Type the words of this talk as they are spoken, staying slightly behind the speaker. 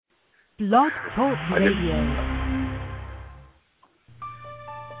Blog Talk Radio.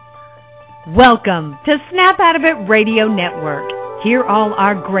 Welcome to Snap Out of It Radio Network. Hear all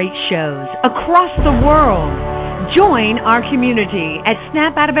our great shows across the world. Join our community at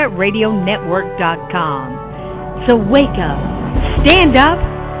snapoutofitradio.network.com. So wake up, stand up,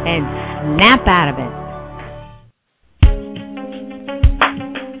 and snap out of it.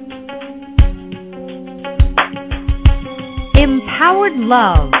 Empowered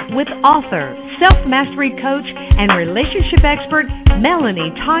Love with author, self-mastery coach, and relationship expert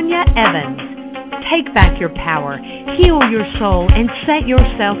Melanie Tanya Evans. Take back your power, heal your soul, and set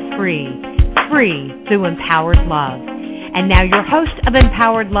yourself free. Free through Empowered Love. And now your host of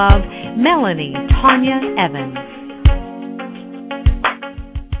Empowered Love, Melanie Tanya Evans.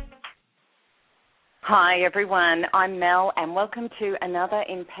 Hi everyone, I'm Mel and welcome to another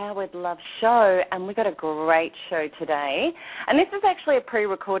Empowered Love show, and we've got a great show today. And this is actually a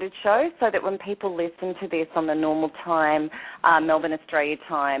pre-recorded show so that when people listen to this on the normal time, Melbourne, Australia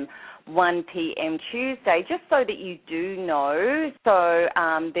time, 1 p.m. Tuesday, just so that you do know, so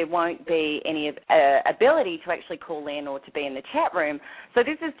there won't be any ability to actually call in or to be in the chat room. So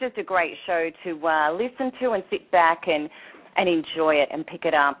this is just a great show to listen to and sit back and enjoy it and pick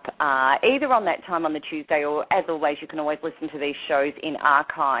it up either on that time on the Tuesday, or as always, you can always listen to these shows in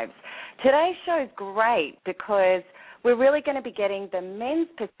archives. Today's show is great because we're really going to be getting the men's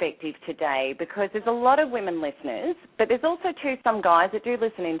perspective today, because there's a lot of women listeners, but there's also some guys that do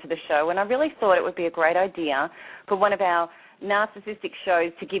listen into the show, and I really thought it would be a great idea for one of our narcissistic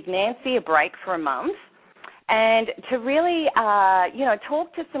shows to give Nancy a break for a month and to really,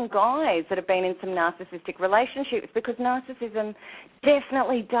 talk to some guys that have been in some narcissistic relationships, because narcissism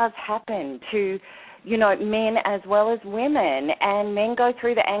definitely does happen to, men as well as women, and men go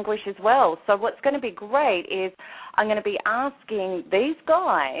through the anguish as well. So what's going to be great is I'm going to be asking these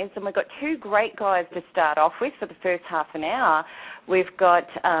guys, and we've got two great guys to start off with for the first half an hour. We've got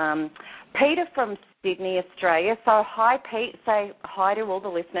Peter from Sydney, Australia. So hi, Pete. Say hi to all the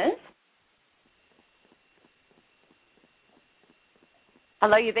listeners.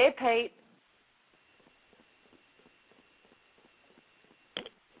 Hello, you there, Pete?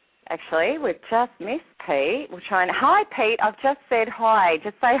 Actually, we've just missed Pete. We're trying. Hi, Pete. I've just said hi.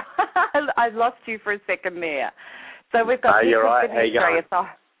 Just say hi. I lost you for a second there. So we've got Pete from Sydney, Australia. So,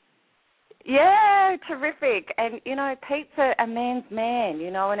 yeah, terrific. And, Pete's a man's man,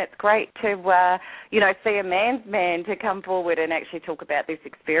 and it's great to, see a man's man to come forward and actually talk about this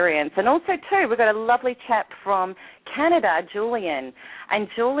experience. And also, too, we've got a lovely chap from Canada, Julian. And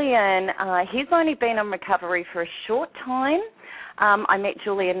Julian, he's only been on recovery for a short time. I met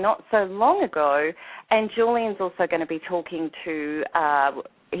Julian not so long ago, and Julian's also going to be talking to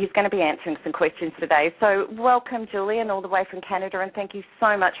he's going to be answering some questions today. So welcome, Julian, all the way from Canada, and thank you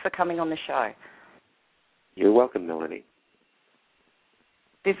so much for coming on the show. You're welcome, Melanie.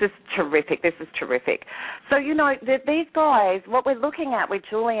 This is terrific. So, these guys, what we're looking at with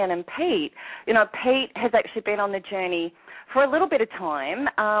Julian and Pete, Pete has actually been on the journey for a little bit of time,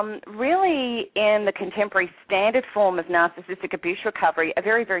 really in the contemporary standard form of narcissistic abuse recovery, a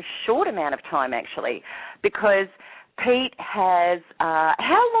very, very short amount of time, actually, because Pete has,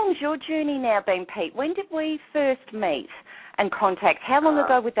 how long's your journey now been, Pete? When did we first meet and contact? How long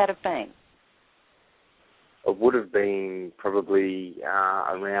ago would that have been? It would have been probably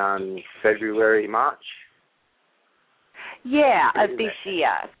around February, March. Yeah, of this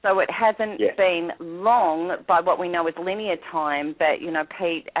year. So it hasn't been long by what we know is linear time, but,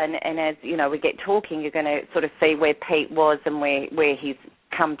 Pete, and as, we get talking, you're going to sort of see where Pete was and where he's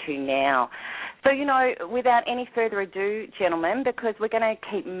come to now. So, without any further ado, gentlemen, because we're going to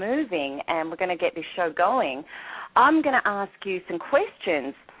keep moving and we're going to get this show going, I'm going to ask you some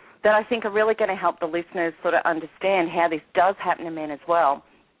questions that I think are really going to help the listeners sort of understand how this does happen to men as well.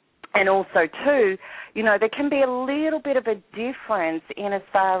 And also, too, there can be a little bit of a difference in as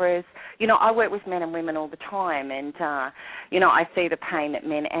far as, I work with men and women all the time, and, I see the pain that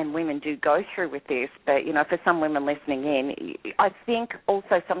men and women do go through with this. But, for some women listening in, I think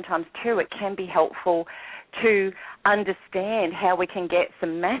also sometimes, too, it can be helpful to understand how we can get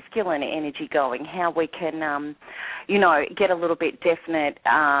some masculine energy going, how we can, get a little bit definite.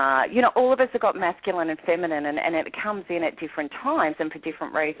 All of us have got masculine and feminine, and it comes in at different times and for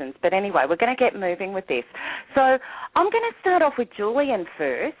different reasons. But anyway, we're going to get moving with this. So I'm going to start off with Julian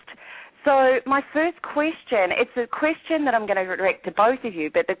first. So my first question, it's a question that I'm going to direct to both of you,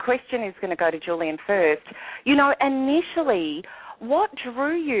 but the question is going to go to Julian first. Initially, what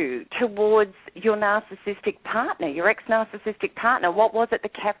drew you towards your narcissistic partner, your ex-narcissistic partner? What was it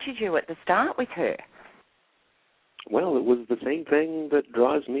that captured you at the start with her? Well, it was the same thing that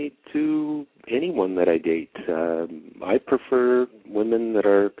draws me to anyone that I date. I prefer women that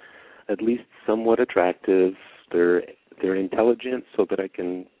are at least somewhat attractive. They're intelligent, so that I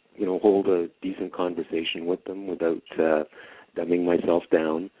can, hold a decent conversation with them without dumbing myself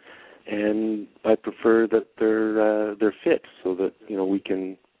down. And I prefer that they're fit, so that we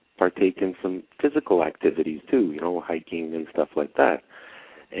can partake in some physical activities too, hiking and stuff like that.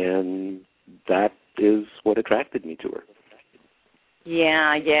 And that is what attracted me to her.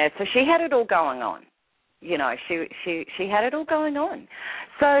 Yeah. So she had it all going on. She had it all going on.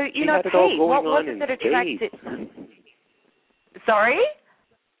 So, Pete, what was it that attracted... Sorry?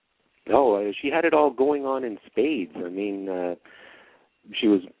 No, she had it all going on in spades. I mean, she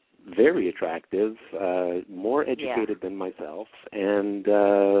was very attractive, more educated than myself, and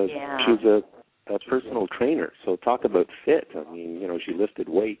she was a personal trainer. So talk about fit. I mean, she lifted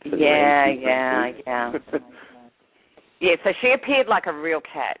weights. And Yeah. Yeah, so she appeared like a real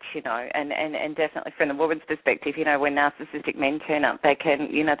catch, and definitely from the woman's perspective, when narcissistic men turn up, they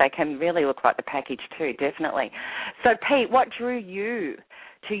can really look like the package too, definitely. So, Pete, what drew you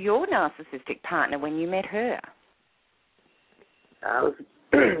to your narcissistic partner when you met her? It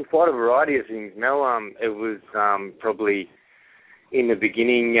was quite a variety of things, Mel. It was probably in the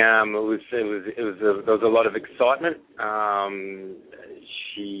beginning. There was a lot of excitement.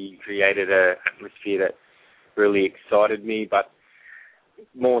 She created an atmosphere that really excited me, but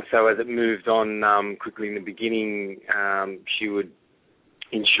more so as it moved on quickly in the beginning, she would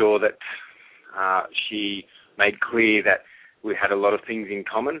ensure that she made clear that we had a lot of things in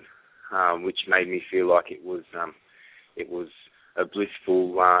common, which made me feel like it was a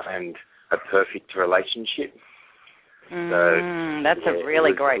blissful and a perfect relationship. That's a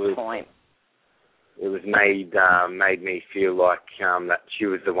really great point. It was made me feel like that she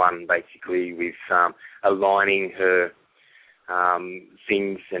was the one, basically, with aligning her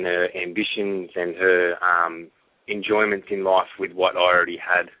things and her ambitions and her enjoyments in life with what I already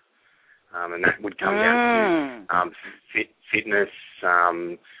had, and that would come down to fitness,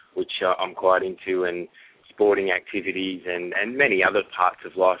 which I'm quite into, and sporting activities, and many other parts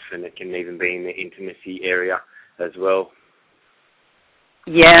of life, and it can even be in the intimacy area as well.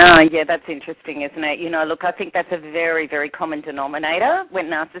 Yeah, that's interesting, isn't it? Look, I think that's a very, very common denominator when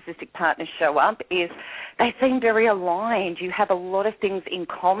narcissistic partners show up, is they seem very aligned. You have a lot of things in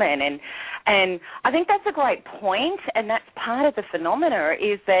common, and I think that's a great point, and that's part of the phenomena,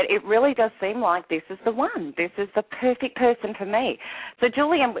 is that it really does seem like this is the one. This is the perfect person for me. So,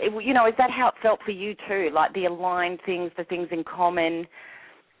 Julian, is that how it felt for you too, like the aligned things, the things in common?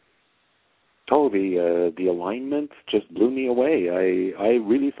 Oh, the alignment just blew me away. I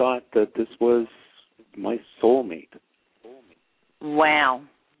really thought that this was my soulmate. Wow.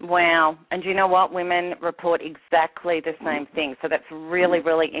 And do you know what? Women report exactly the same thing. So that's really,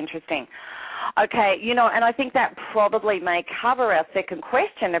 really interesting. Okay, and I think that probably may cover our second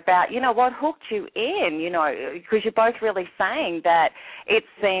question about, what hooked you in, because you're both really saying that it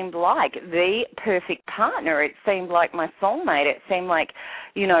seemed like the perfect partner. It seemed like my soulmate. It seemed like,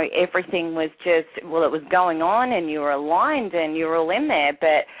 everything was just, it was going on and you were aligned and you were all in there.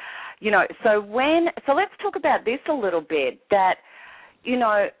 But, so let's talk about this a little bit, that,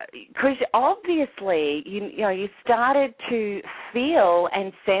 because obviously, you started to feel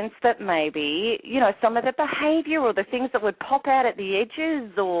and sense that maybe, some of the behavior or the things that would pop out at the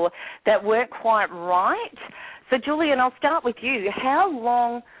edges or that weren't quite right. So, Julian, I'll start with you. How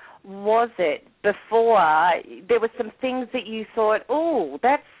long was it before there were some things that you thought, oh,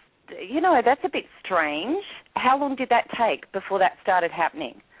 that's a bit strange? How long did that take before that started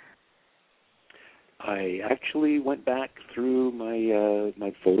happening? I actually went back through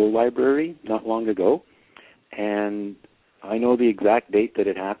my photo library not long ago, and I know the exact date that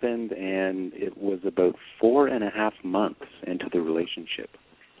it happened, and it was about 4.5 months into the relationship.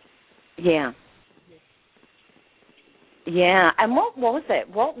 Yeah, and what was it?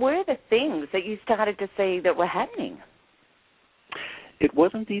 What were the things that you started to see that were happening? It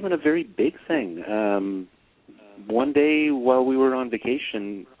wasn't even a very big thing. One day while we were on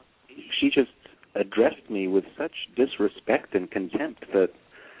vacation, she just addressed me with such disrespect and contempt that,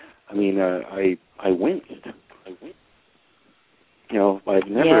 I winced. I've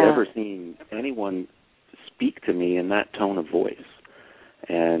never ever seen anyone speak to me in that tone of voice.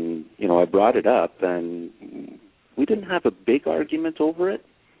 And, I brought it up, and we didn't have a big argument over it,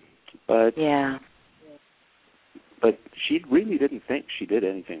 but she really didn't think she did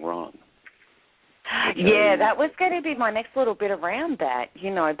anything wrong. Yeah, that was going to be my next little bit around that,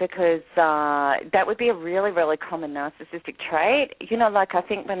 because that would be a really, really common narcissistic trait. I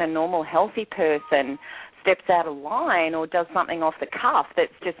think when a normal, healthy person steps out of line or does something off the cuff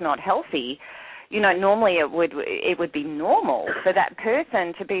that's just not healthy, normally it would be normal for that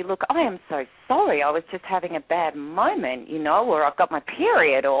person to be, look, I am so sorry, I was just having a bad moment, or I've got my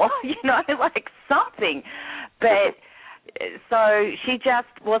period, or, like something. But so she just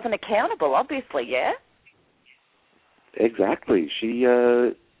wasn't accountable, obviously, yeah? Exactly. She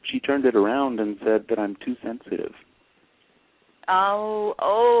turned it around and said that I'm too sensitive.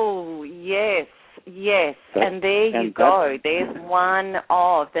 Oh, yes. And there you go. There's one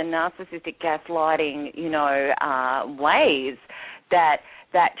of the narcissistic gaslighting, ways that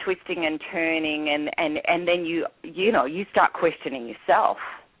twisting and turning, and then you start questioning yourself.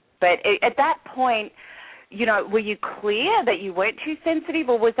 But at that point, were you clear that you weren't too sensitive,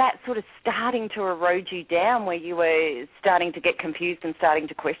 or was that sort of starting to erode you down where you were starting to get confused and starting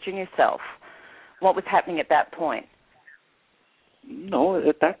to question yourself? What was happening at that point? No,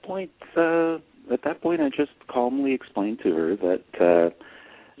 at that point, I just calmly explained to her that,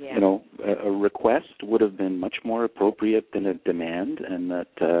 a request would have been much more appropriate than a demand, and that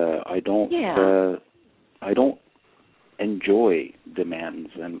I don't enjoy demands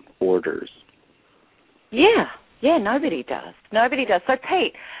and orders. Yeah, nobody does. So,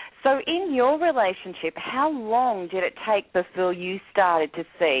 Pete, in your relationship, how long did it take before you started to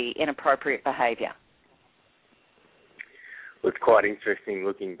see inappropriate behaviour? Well, it's quite interesting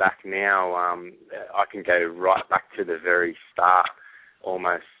looking back now. I can go right back to the very start,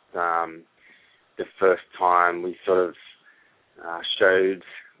 almost the first time we sort of showed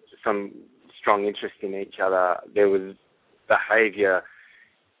some strong interest in each other. There was behaviour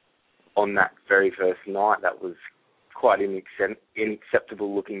on that very first night that was quite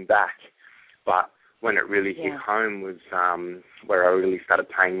unacceptable looking back. But when it really hit home was where I really started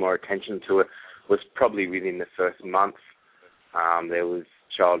paying more attention to it, was probably within the first month. There was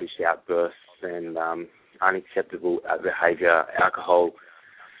childish outbursts and unacceptable behaviour,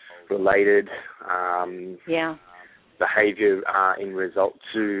 alcohol-related behaviour in result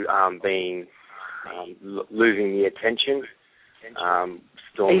to being losing the attention,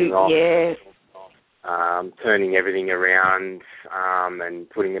 storming off, turning everything around and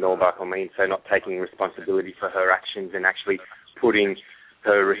putting it all back on me, so not taking responsibility for her actions and actually putting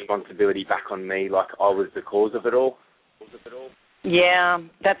her responsibility back on me like I was the cause of it all. Yeah,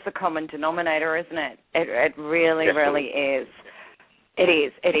 that's the common denominator, isn't it? It really, really is. It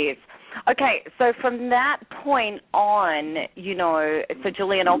is. Okay, so from that point on, so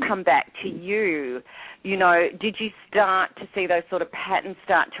Julian, I'll come back to you. Did you start to see those sort of patterns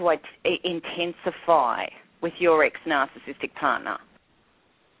start to intensify with your ex-narcissistic partner?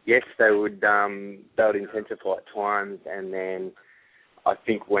 Yes, they would intensify at times, and then I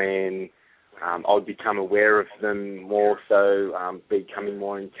think when I would become aware of them more so, becoming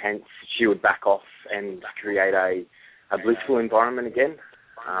more intense, she would back off and create a blissful environment again,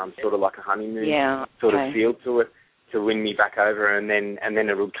 sort of like a honeymoon sort of feel to it, to win me back over, and then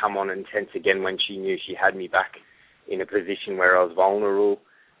it would come on intense again when she knew she had me back in a position where I was vulnerable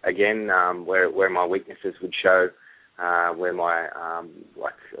again, where my weaknesses would show, where my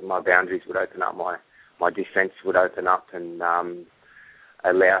boundaries would open up, my defense would open up, and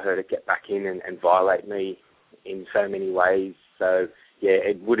allow her to get back in and violate me in so many ways. So,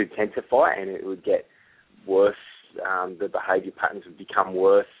 it would intensify and it would get worse. The behaviour patterns would become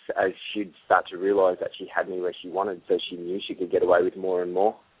worse as she'd start to realise that she had me where she wanted, so she knew she could get away with more and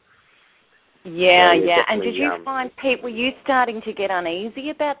more. Yeah. And did you find, Pete, were you starting to get uneasy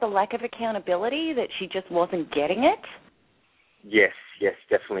about the lack of accountability, that she just wasn't getting it? Yes,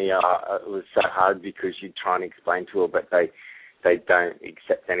 definitely. It was so hard because you'd try and explain to her, but they don't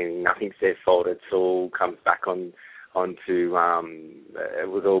accept anything. Nothing's their fault. It all comes back onto. It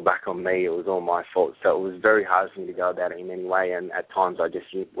was all back on me. It was all my fault. So it was very hard for me to go about it in any way. And at times I just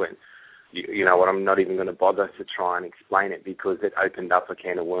went, you know what? I'm not even going to bother to try and explain it because it opened up a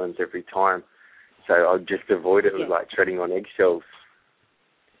can of worms every time. So I'd just avoid it. It was like treading on eggshells.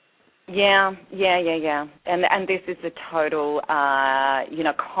 Yeah. And this is a total,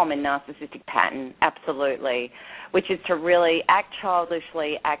 common narcissistic pattern, absolutely, which is to really act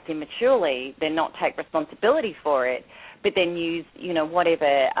childishly, act immaturely, then not take responsibility for it, but then use,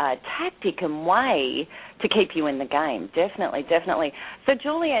 whatever tactic and way to keep you in the game. Definitely. So,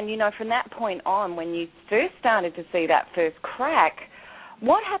 Julian, from that point on, when you first started to see that first crack,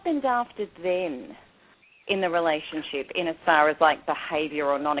 what happened after then in the relationship in as far as like behaviour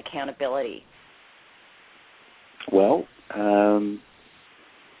or non-accountability? Well,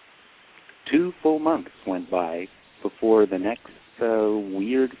 2 full months went by before the next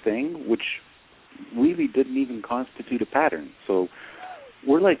weird thing, which really didn't even constitute a pattern. So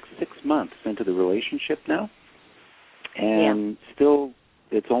we're like 6 months into the relationship now, and still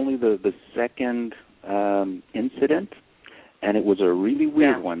it's only the second incident, and it was a really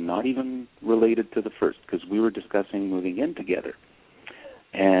weird one, not even related to the first, because we were discussing moving in together.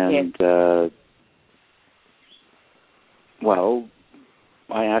 And, well,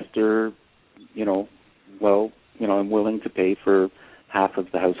 I asked her, I'm willing to pay for half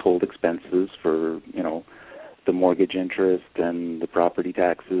of the household expenses for, the mortgage interest and the property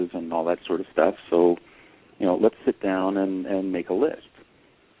taxes and all that sort of stuff. So, let's sit down and make a list.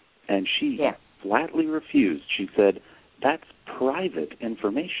 And she flatly refused. She said, that's private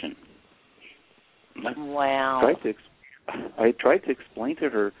information. Wow. I tried to explain to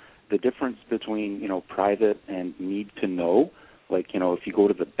her the difference between, private and need to know. Like, if you go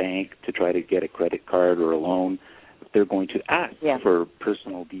to the bank to try to get a credit card or a loan, they're going to ask for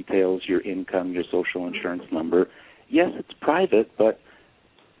personal details, your income, your social insurance number. Yes, it's private, but,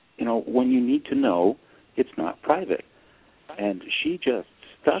 when you need to know, it's not private. And she just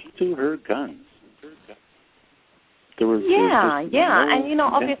stuck to her guns. And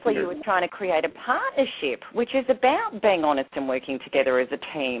obviously you were trying to create a partnership, which is about being honest and working together as a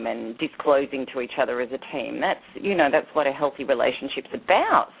team and disclosing to each other as a team. That's what a healthy relationship's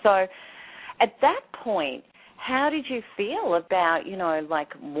about. So at that point, how did you feel about, like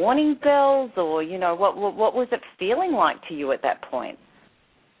warning bells, or, what was it feeling like to you at that point?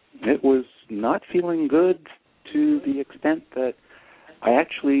 It was not feeling good to the extent that I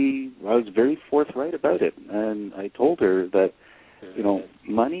was very forthright about it, and I told her that,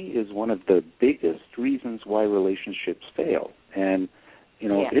 money is one of the biggest reasons why relationships fail, and,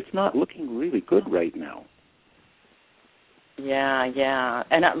 it's not looking really good right now. Yeah.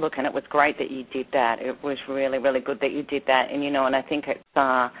 And it was great that you did that. It was really, really good that you did that, and, and I think it's,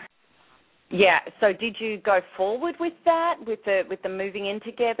 So did you go forward with that, with the moving in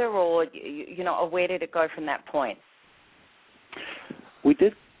together, or, or where did it go from that point? We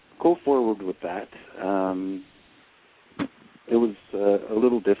did go forward with that. It was a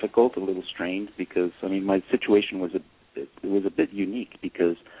little difficult, a little strained, because my situation was a bit unique,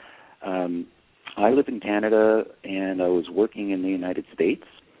 because I live in Canada and I was working in the United States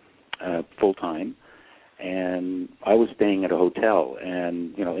full time, and I was staying at a hotel.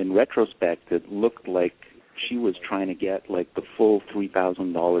 And in retrospect, it looked like she was trying to get like the full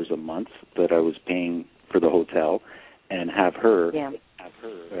 $3,000 a month that I was paying for the hotel, and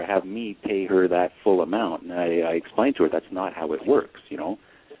have me pay her that full amount. And I explained to her that's not how it works,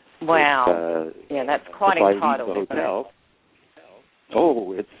 Wow. That's quite entitled.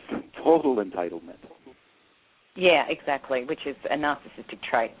 It's total entitlement. Yeah, exactly, which is a narcissistic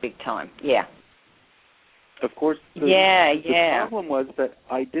trait, big time. Yeah. Of course, the problem was that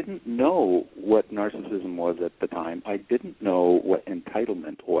I didn't know what narcissism was at the time. I didn't know what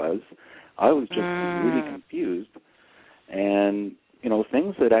entitlement was. I was just really confused. And,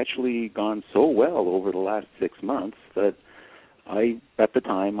 things had actually gone so well over the last 6 months that at the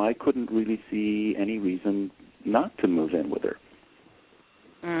time, I couldn't really see any reason not to move in with her.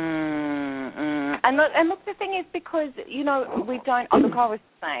 And look, the thing is, because, we don't, I was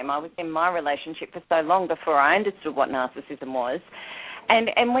the same. I was in my relationship for so long before I understood what narcissism was.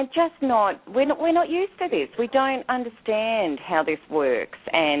 And we're just not, we're not used to this. We don't understand how this works.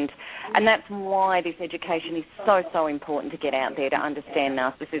 And that's why this education is so important to get out there, to understand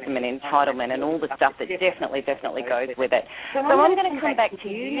narcissism and entitlement and all the stuff that definitely goes with it. So I'm going to come back to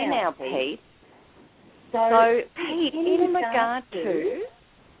you now, Pete. So, Pete, in regard to...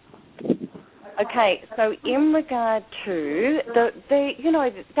 Okay, so in regard to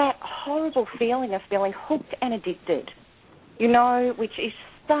that horrible feeling of feeling hooked and addicted, which is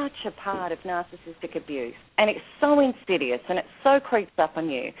such a part of narcissistic abuse, and it's so insidious and it so creeps up on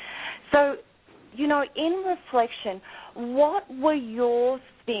you. So, in reflection, what were your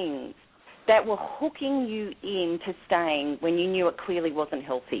things that were hooking you into staying when you knew it clearly wasn't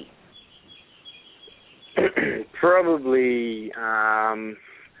healthy? Probably,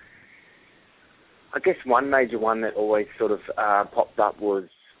 I guess one major one that always sort of popped up was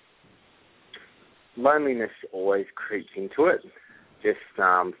loneliness always creeps into it. Just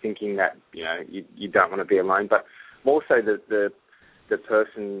thinking that you don't want to be alone, but more so the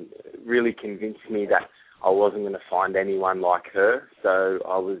person really convinced me that I wasn't going to find anyone like her. So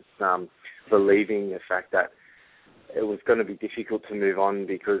I was believing the fact that it was going to be difficult to move on,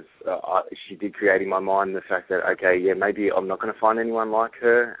 because she did create in my mind the fact that, maybe I'm not going to find anyone like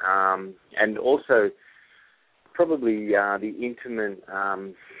her. And also probably the intimate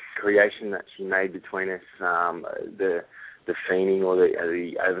creation that she made between us, the fiending or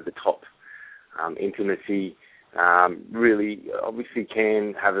the over-the-top intimacy really obviously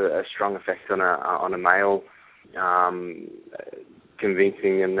can have a strong effect on a male,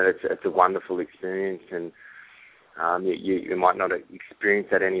 convincing them that it's a wonderful experience, and you might not experience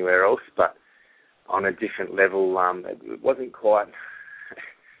that anywhere else, but on a different level, it wasn't quite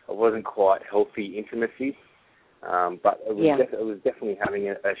healthy intimacy, but it was definitely having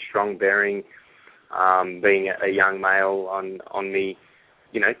a strong bearing, being a young male on me,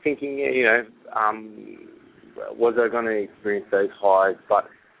 thinking, was I going to experience those highs? But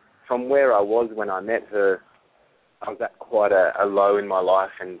from where I was when I met her, I was at quite a low in my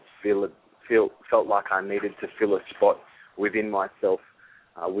life, and felt like I needed to fill a spot within myself,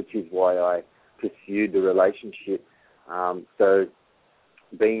 which is why I pursued the relationship. So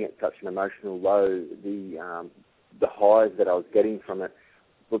being at such an emotional low, the highs that I was getting from it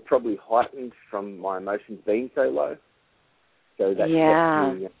were probably heightened from my emotions being so low. So that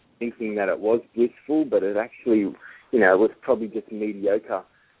kept me thinking that it was blissful, but it actually, it was probably just mediocre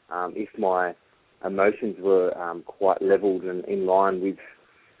if my emotions were quite leveled and in line with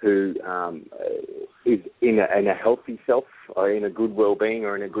who is in a healthy self, or in a good well-being,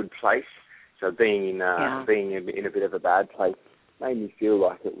 or in a good place. So being in a bit of a bad place made me feel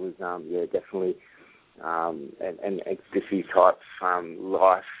like it was definitely an ecstasy type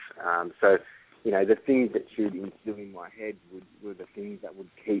life. So the things that she would instill in my head were the things that would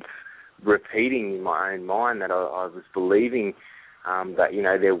keep repeating in my own mind, that I was believing that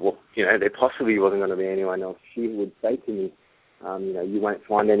there possibly wasn't going to be anyone else. She would say to me, you won't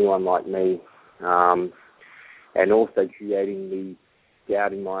find anyone like me, and also creating the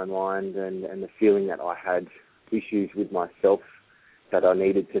doubt in my mind and the feeling that I had issues with myself that I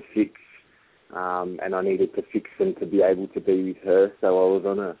needed to fix, and I needed to fix them to be able to be with her. So I was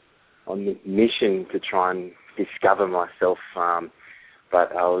on this mission to try and discover myself,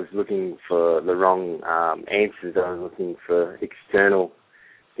 but I was looking for the wrong answers. I was looking for external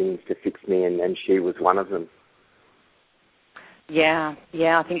things to fix me, and she was one of them. Yeah,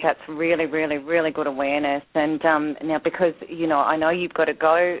 I think that's really, really, really good awareness. And now, because, I know you've got to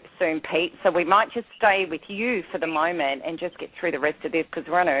go soon, Pete, so we might just stay with you for the moment and just get through the rest of this, because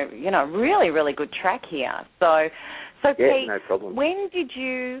we're on a, really, really good track here. So Pete, no problem. When did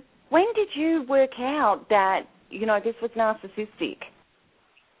you work out that, this was narcissistic?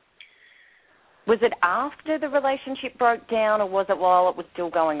 Was it after the relationship broke down, or was it while it was still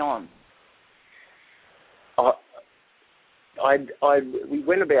going on? We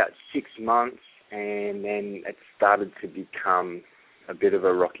went about 6 months, and then it started to become a bit of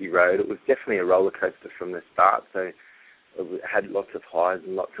a rocky road. It was definitely a roller coaster from the start, so it had lots of highs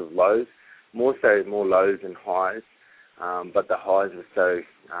and lots of lows, more lows than highs, but the highs were so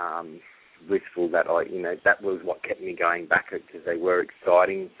blissful that that was what kept me going back, because they were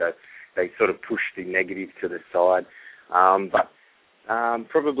exciting, so they sort of pushed the negative to the side. But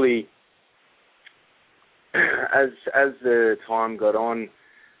probably as the time got on,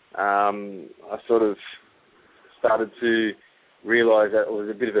 I sort of started to realise that it was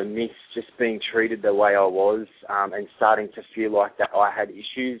a bit of a miss just being treated the way I was, and starting to feel like that I had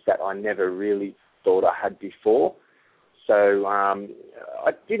issues that I never really thought I had before. So I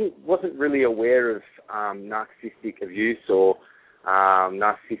wasn't really aware of narcissistic abuse or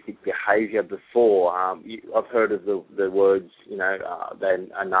narcissistic behaviour before. I've heard of the words, they're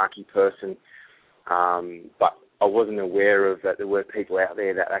a narky person, but I wasn't aware of that there were people out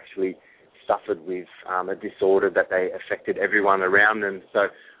there that actually suffered with a disorder that they affected everyone around them. So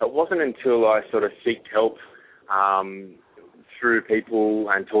it wasn't until I sort of sought help through people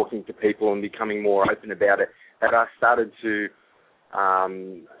and talking to people and becoming more open about it that I started to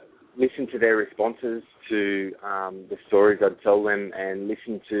listen to their responses to the stories I'd tell them, and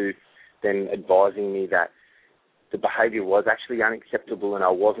listen to them advising me that the behaviour was actually unacceptable, and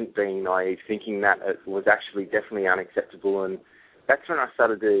I wasn't being naive, thinking that it was actually definitely unacceptable. And that's when I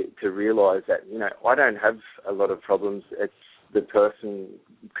started to realise that, I don't have a lot of problems. It's the person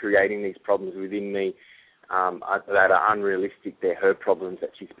creating these problems within me that are unrealistic. They're her problems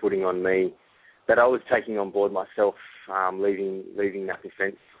that she's putting on me, that I was taking on board myself, leaving that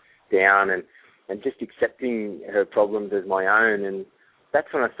defence down and just accepting her problems as my own. And that's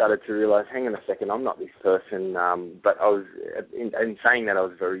when I started to realise, hang on a second, I'm not this person. But I was, in saying that, I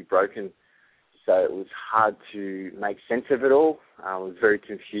was very broken. So it was hard to make sense of it all. I was very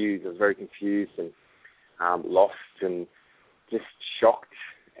confused. And lost and just shocked.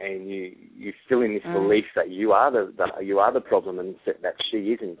 And you're still in this belief that you are the problem, and that she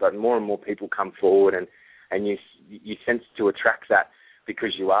isn't. But more and more people come forward, and you sense to attract that, because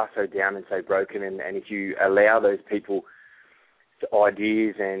you are so down and so broken. And if you allow those people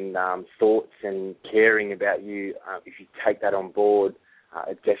ideas and thoughts and caring about you, if you take that on board,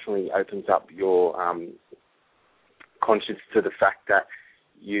 it definitely opens up your conscience to the fact that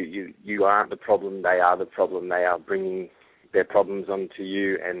you aren't the problem, they are the problem. They are bringing their problems onto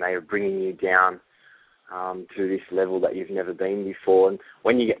you, and they are bringing you down to this level that you've never been before. And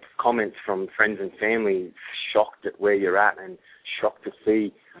when you get comments from friends and family shocked at where you're at and shocked to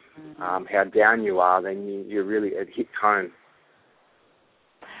see how down you are, then it hits home.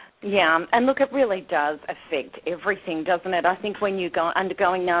 Yeah, and look, it really does affect everything, doesn't it? I think when you're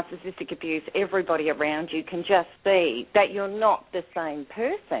undergoing narcissistic abuse, everybody around you can just see that you're not the same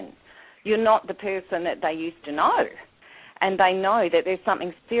person. You're not the person that they used to know. And they know that there's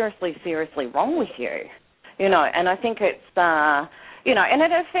something seriously, seriously wrong with you, and I think it's, and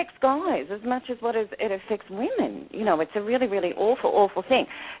it affects guys as much as it affects women. It's a really, really awful, awful thing.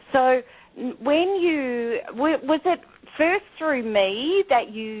 So was it first through me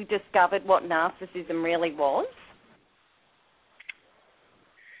that you discovered what narcissism really was?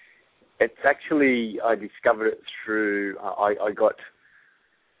 It's actually, I discovered it through, I got,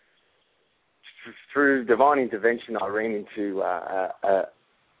 through divine intervention, I ran into a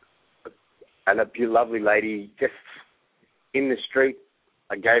lovely lady just in the street.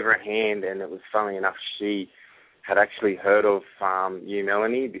 I gave her a hand, and it was, funnily enough, she had actually heard of you,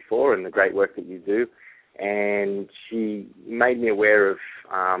 Melanie, before, and the great work that you do. And she made me aware of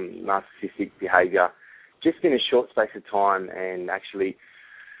narcissistic behaviour just in a short space of time, and actually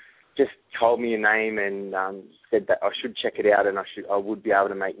just told me a name and said that I should check it out, and I would be able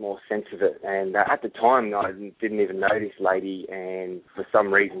to make more sense of it. And at the time, I didn't even know this lady, and for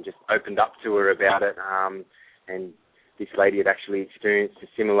some reason just opened up to her about it. And this lady had actually experienced a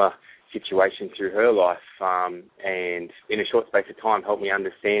similar situation through her life, and in a short space of time helped me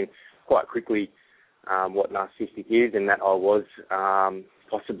understand quite quickly what narcissistic is, and that I was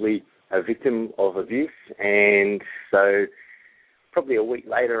possibly a victim of abuse. And so probably a week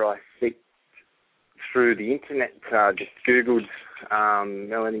later, I seeked through the internet, just Googled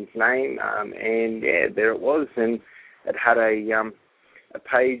Melanie's name, and there it was, and it had a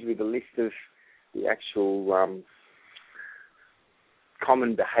page with a list of the actual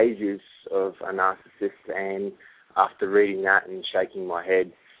common behaviours of a narcissist. And after reading that and shaking my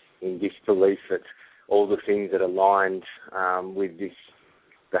head in disbelief at all the things that aligned with this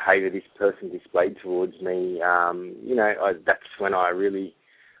behaviour this person displayed towards me, that's when I really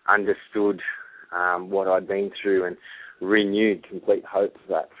understood what I'd been through, and renewed complete hope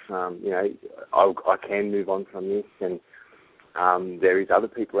that, I can move on from this, and there is other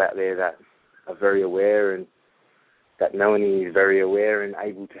people out there that are very aware, and that Melanie is very aware and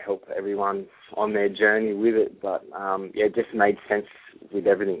able to help everyone on their journey with it. But, it just made sense with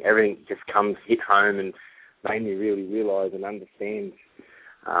everything. Everything just hit home and made me really realise and understand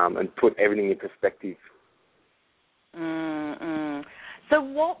and put everything in perspective. Mm-mm. So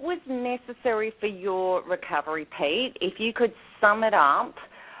what was necessary for your recovery, Pete? If you could sum it up,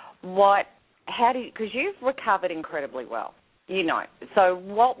 because you've recovered incredibly well, so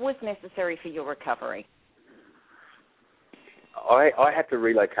what was necessary for your recovery? I had to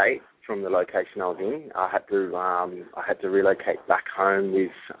relocate from the location I was in. I had to relocate back home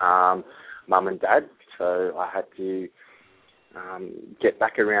with mum and dad. So I had to get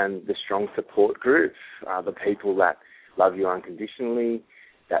back around the strong support group, the people that love you unconditionally,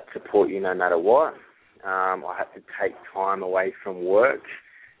 that support you no matter what. I had to take time away from work,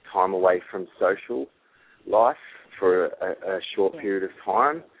 time away from social life for a short period of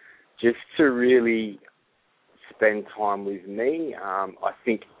time, just to really spend time with me. I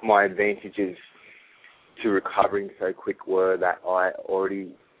think my advantages to recovering so quick were that I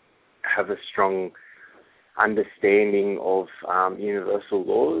already have a strong understanding of universal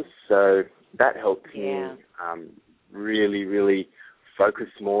laws, so that helped me really, really focus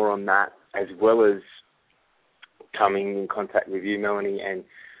more on that, as well as coming in contact with you, Melanie, and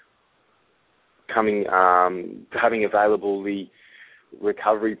having available the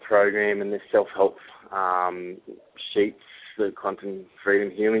recovery program and the self-help sheets, the quantum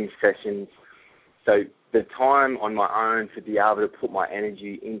freedom healing sessions. So the time on my own to be able to put my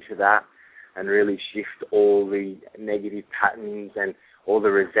energy into that and really shift all the negative patterns and all the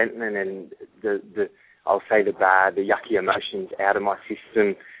resentment and the I'll say the bad, the yucky emotions out of my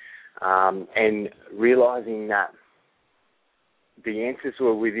system, and realising that the answers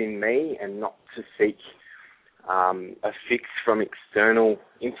were within me and not to seek a fix from external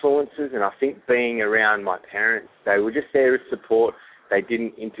influences. And I think being around my parents, they were just there as support. They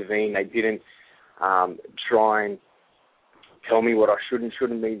didn't intervene. They didn't try and tell me what I should and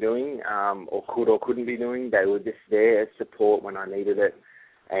shouldn't be doing, or could or couldn't be doing. They were just there as support when I needed it,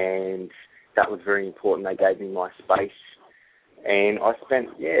 and that was very important. They gave me my space, and I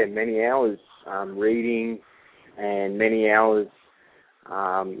spent many hours reading, and many hours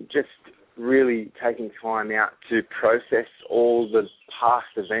just really taking time out to process all the past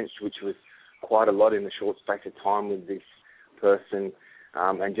events, which was quite a lot in a short space of time with this person,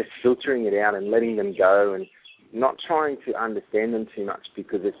 and just filtering it out and letting them go, and not trying to understand them too much,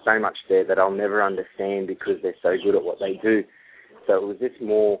 because there's so much there that I'll never understand because they're so good at what they do. So it was just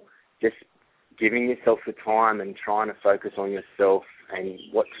more just giving yourself the time and trying to focus on yourself and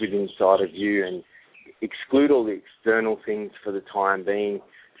what's within inside of you, and exclude all the external things for the time being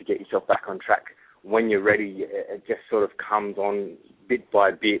to get yourself back on track. When you're ready, it just sort of comes on bit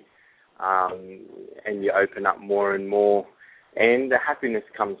by bit, and you open up more and more, and the happiness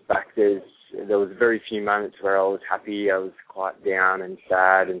comes back. There was very few moments where I was happy. I was quite down and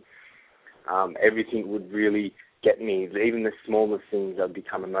sad, and everything would really get me. Even the smallest things I'd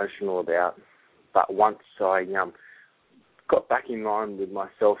become emotional about. But once I got back in line with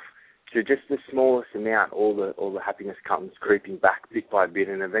myself to just the smallest amount, all the happiness comes creeping back bit by bit,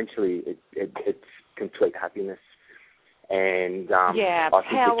 and eventually it's complete happiness. And I think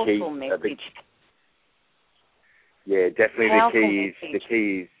powerful message. Definitely the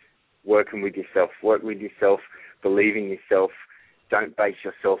key is working with yourself. Work with yourself, believe in yourself. Don't base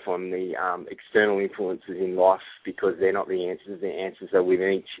yourself on the external influences in life, because they're not the answers. The answers are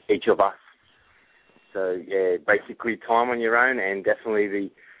within each of us. So, basically time on your own, and definitely the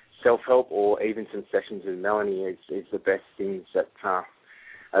self-help or even some sessions with Melanie is the best things that are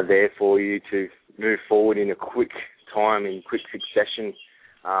there for you to move forward in a quick time, in quick succession.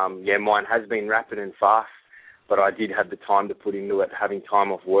 Mine has been rapid and fast, but I did have the time to put into it. Having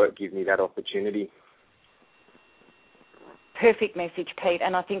time off work gives me that opportunity. Perfect message, Pete,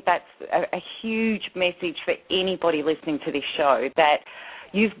 and I think that's a huge message for anybody listening to this show, that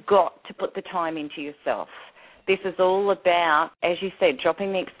you've got to put the time into yourself. This is all about, as you said,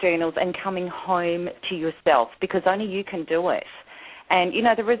 dropping the externals and coming home to yourself, because only you can do it. And,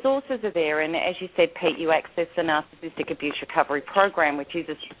 the resources are there, and as you said, Pete, you access the Narcissistic Abuse Recovery Program, which is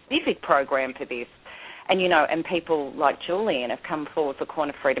a specific program for this. And, and people like Julian have come forward for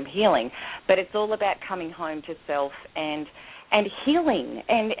Corner Freedom Healing. But it's all about coming home to self and healing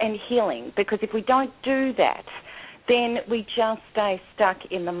and healing, because if we don't do that, then we just stay stuck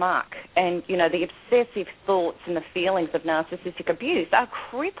in the muck. And, the obsessive thoughts and the feelings of narcissistic abuse are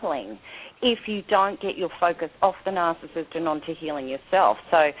crippling if you don't get your focus off the narcissist and onto healing yourself.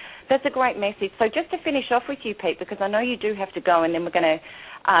 So that's a great message. So just to finish off with you, Pete, because I know you do have to go, and then we're going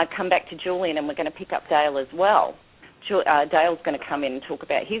to come back to Julian, and we're going to pick up Dale as well. Dale's going to come in and talk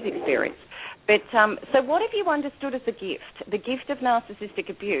about his experience. But so what have you understood as a gift, the gift of narcissistic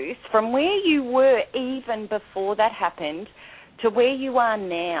abuse, from where you were even before that happened to where you are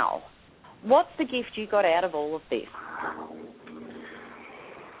now? What's the gift you got out of all of this?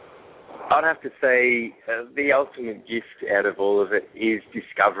 I'd have to say the ultimate gift out of all of it is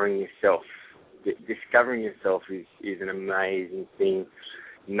discovering yourself. Discovering yourself is an amazing thing,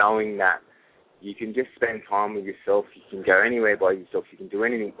 knowing that you can just spend time with yourself. You can go anywhere by yourself. You can do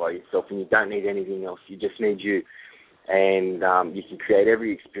anything by yourself, and you don't need anything else. You just need you. And you can create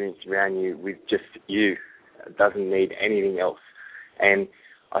every experience around you with just you. It doesn't need anything else. And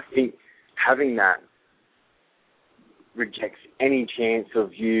I think having that rejects any chance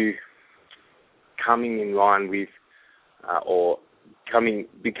of you coming in line with or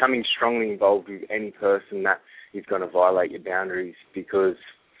becoming strongly involved with any person that is going to violate your boundaries, because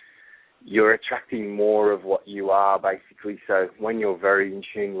you're attracting more of what you are, basically. So when you're very in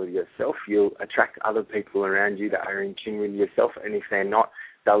tune with yourself, you'll attract other people around you that are in tune with yourself, and if they're not,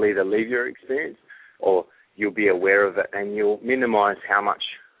 they'll either leave your experience or you'll be aware of it, and you'll minimize how much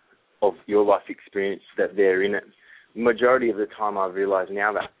of your life experience that they're in it. Majority of the time I've realized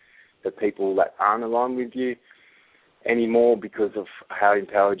now that the people that aren't aligned with you anymore, because of how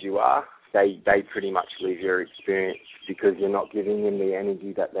empowered you are, they pretty much leave your experience, because you're not giving them the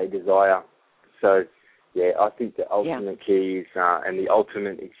energy that they desire. So, I think the ultimate key is, and the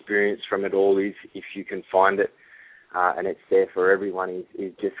ultimate experience from it all is, if you can find it, and it's there for everyone,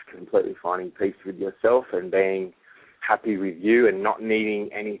 is just completely finding peace with yourself and being happy with you and not needing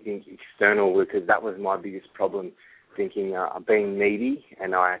anything external, because that was my biggest problem, thinking being needy,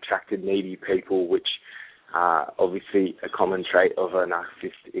 and I attracted needy people, which obviously a common trait of a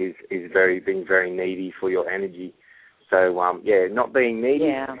narcissist is being very needy for your energy. So, not being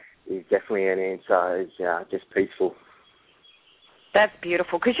needy is definitely an answer. It's just peaceful. That's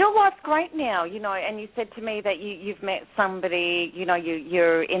beautiful, because your life's great now, and you said to me that you've met somebody,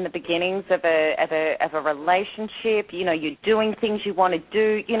 you're in the beginnings of a relationship, you're doing things you want to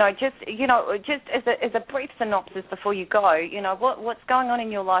do, just as a brief synopsis before you go, what's going on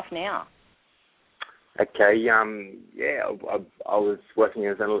in your life now? Okay, I was working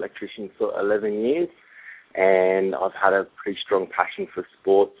as an electrician for 11 years, and I've had a pretty strong passion for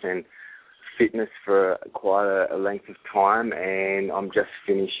sports and fitness for quite a length of time, and I'm just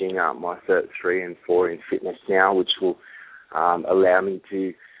finishing up my Cert 3 and 4 in fitness now, which will allow me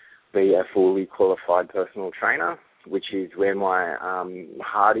to be a fully qualified personal trainer, which is where my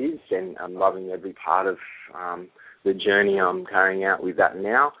heart is, and I'm loving every part of the journey I'm carrying out with that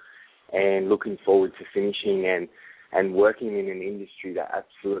now, and looking forward to finishing and working in an industry that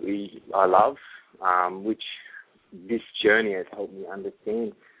absolutely I love, which this journey has helped me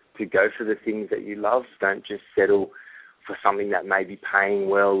understand. To go for the things that you love. Don't just settle for something that may be paying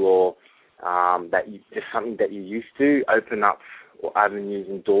well or just something that you're used to. Open up avenues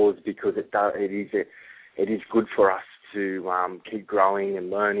and doors, because it is good for us to keep growing and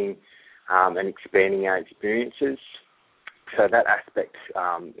learning and expanding our experiences. So that aspect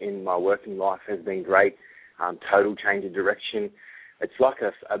in my working life has been great. Total change of direction. It's like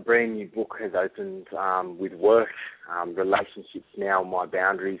a brand new book has opened with work, relationships now. My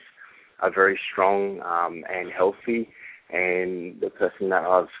boundaries are very strong and healthy, and the person that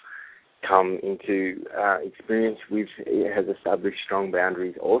I've come into experience with has established strong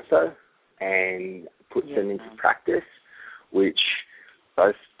boundaries also, and puts them into practice, which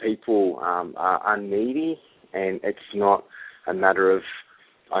both people are needy, and it's not a matter of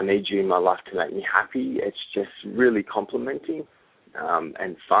I need you in my life to make me happy. It's just really complementing.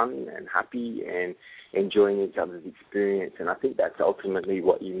 And fun and happy and enjoying each other's experience. And I think that's ultimately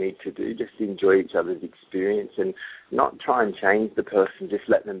what you need to do, just enjoy each other's experience and not try and change the person, just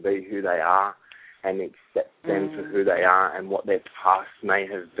let them be who they are and accept them for who they are and what their past may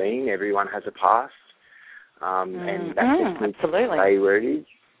have been. Everyone has a past. And that just needs to stay where it is.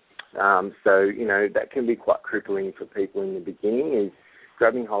 So, that can be quite crippling for people in the beginning, is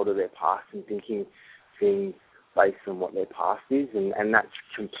grabbing hold of their past and thinking things based on what their past is, and that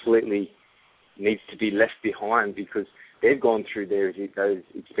completely needs to be left behind, because they've gone through those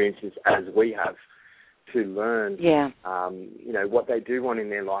experiences as we have to learn, what they do want in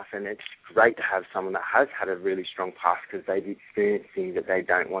their life. And it's great to have someone that has had a really strong past, because they've experienced things that they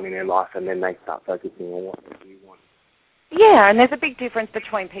don't want in their life, and then they start focusing on what they do want. Yeah, and there's a big difference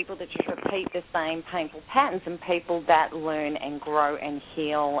between people that just repeat the same painful patterns and people that learn and grow and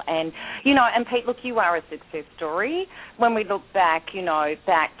heal. And, and Pete, look, you are a success story. When we look back,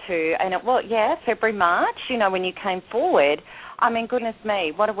 back to, February, March, when you came forward, I mean, goodness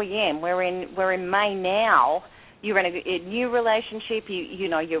me, what are we in? We're in May now. You're in a new relationship.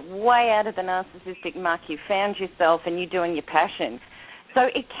 You're way out of the narcissistic muck. You found yourself and you're doing your passion. So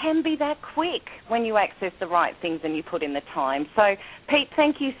it can be that quick when you access the right things and you put in the time. So, Pete,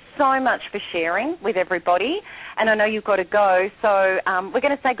 thank you so much for sharing with everybody. And I know you've got to go, so we're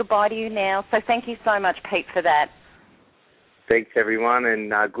going to say goodbye to you now. So thank you so much, Pete, for that. Thanks, everyone,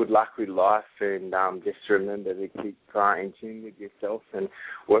 and good luck with life. And just remember to keep in tune with yourself and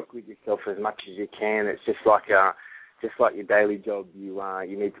work with yourself as much as you can. It's just like your daily job.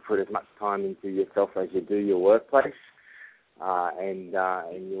 You need to put as much time into yourself as you do your workplace. And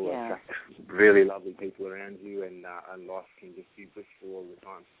you'll attract really lovely people around you, and life can just be blissful all the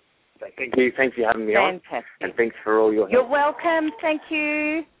time. So thank you for having me on, and thanks for all your help. You're welcome. Thank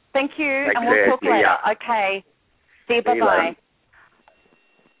you, and we'll talk later. Okay, see you. Bye.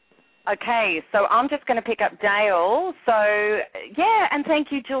 Okay, so I'm just going to pick up Dale. So and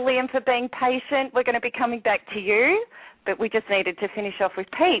thank you, Julian, for being patient. We're going to be coming back to you, but we just needed to finish off with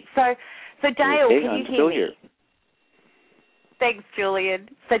Pete. So Dale, can you hear me? Here. Thanks, Julian.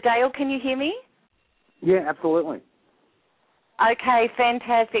 So, Dale, can you hear me? Yeah, absolutely. Okay,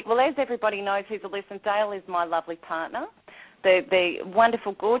 fantastic. Well, as everybody knows who's listening, Dale is my lovely partner, the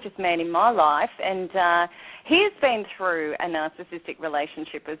wonderful, gorgeous man in my life, and he has been through a narcissistic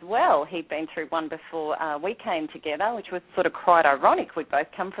relationship as well. He'd been through one before we came together, which was sort of quite ironic. We'd both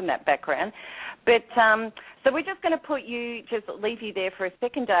come from that background. But so we're just going to leave you there for a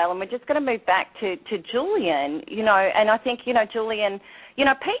second, Dale, and we're just going to move back to Julian, and I think, Julian,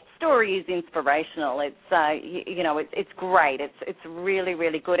 Pete's story is inspirational. It's, it's great. It's really,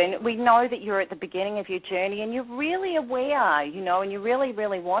 really good. And we know that you're at the beginning of your journey and you're really aware, and you're really,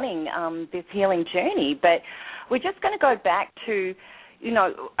 really wanting this healing journey. But we're just going to go back to,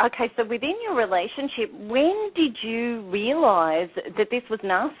 okay, so within your relationship, when did you realize that this was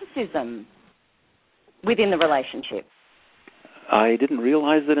narcissism within the relationship? I didn't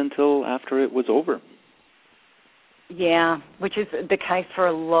realize it until after it was over. Yeah, which is the case for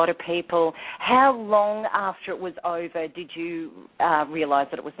a lot of people. How long after it was over did you realize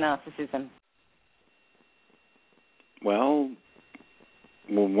that it was narcissism? Well,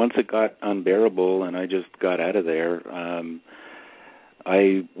 once it got unbearable and I just got out of there,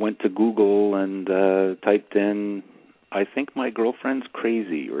 I went to Google and typed in, I think my girlfriend's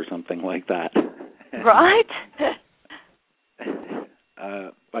crazy or something like that. Right?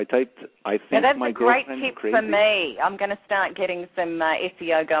 I typed, I think my girlfriend's crazy. That's a great tip for me. I'm going to start getting some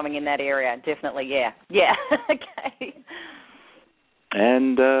SEO going in that area. Definitely, yeah. Yeah, okay.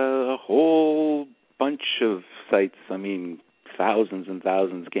 And a whole bunch of sites, I mean, thousands and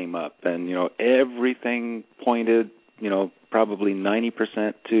thousands came up. And, everything pointed, probably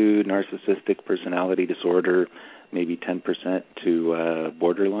 90% to narcissistic personality disorder, maybe 10% to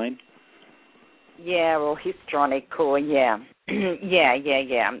borderline. Yeah, or histrionic, or yeah. Yeah.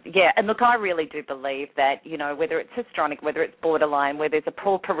 And look, I really do believe that, whether it's histrionic, whether it's borderline, where there's a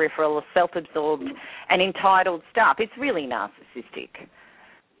poor peripheral or self-absorbed and entitled stuff, it's really narcissistic.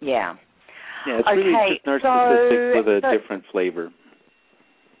 Yeah. Yeah, it's really just narcissistic with a different flavor.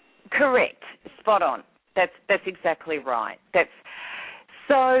 Correct. Spot on. That's exactly right.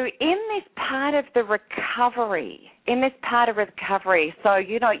 So in this part of the recovery, so,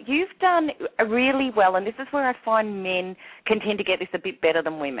 you've done really well, and this is where I find men can tend to get this a bit better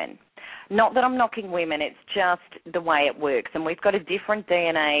than women. Not that I'm knocking women, it's just the way it works, and we've got a different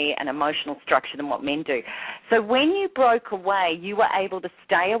DNA and emotional structure than what men do. So when you broke away, you were able to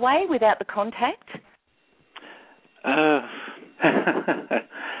stay away without the contact?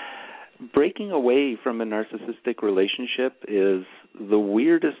 Breaking away from a narcissistic relationship is the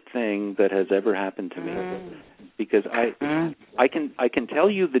weirdest thing that has ever happened to me, because I can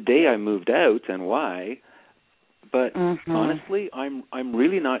tell you the day I moved out and why, but honestly, I'm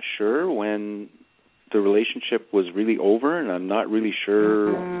really not sure when the relationship was really over, and I'm not really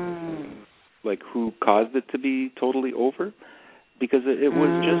sure who caused it to be totally over, because it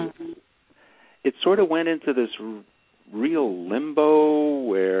was just, it sort of went into this real limbo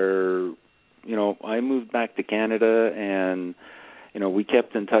where, I moved back to Canada and, we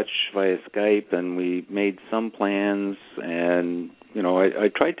kept in touch via Skype and we made some plans, and, I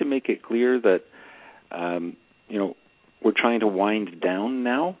tried to make it clear that, we're trying to wind down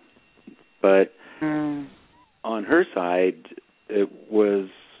now, but on her side, there was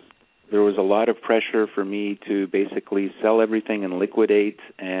a lot of pressure for me to basically sell everything and liquidate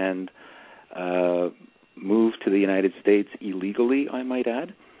and move to the United States illegally, I might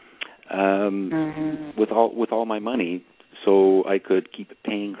add, with all my money, so I could keep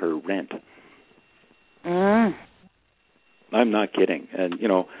paying her rent. I'm not kidding. And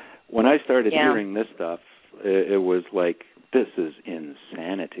when I started hearing this stuff, it was like, this is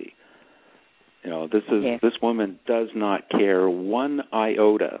insanity. This woman does not care one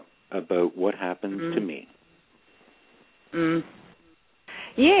iota about what happens to me.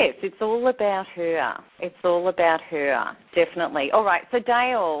 Yes, it's all about her. It's all about her, definitely. All right, so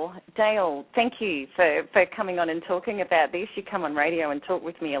Dale, thank you for coming on and talking about this. You come on radio and talk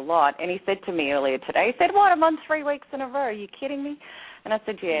with me a lot, and he said to me earlier today, he said, what, I'm on 3 weeks in a row, are you kidding me? And I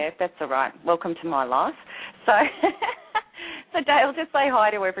said, yeah, that's all right. Welcome to my life. So, Dale, just say hi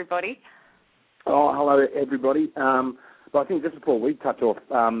to everybody. Oh, hello, everybody. But I think just before we touch off,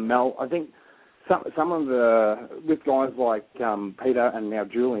 Mel, I think some of with guys like Peter and now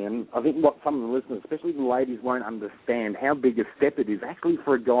Julian, I think what some of the listeners, especially the ladies, won't understand how big a step it is actually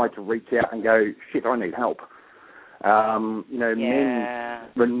for a guy to reach out and go, shit, I need help. Men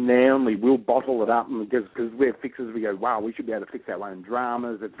renownedly will bottle it up because we're fixers. We go, wow, we should be able to fix our own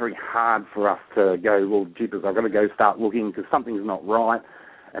dramas. It's very hard for us to go, well, jeepers, I've got to go start looking because something's not right.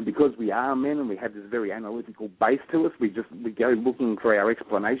 And because we are men and we have this very analytical base to us, we go looking for our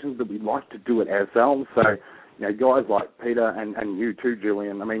explanations, but we like to do it ourselves. So, guys like Peter and you too,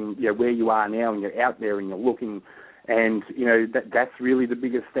 Julian, I mean, where you are now and you're out there and you're looking, and, that's really the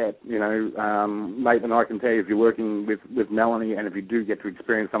biggest step. Nathan, I can tell you, if you're working with Melanie and if you do get to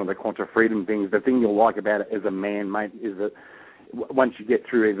experience some of the Contra Freedom things, the thing you'll like about it as a man, mate, is that once you get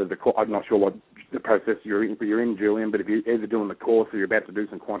through either I'm not sure what the process you're in, Julian, but if you're either doing the course or you're about to do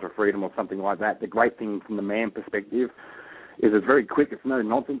some Contra Freedom or something like that, the great thing from the man perspective is it's very quick, it's no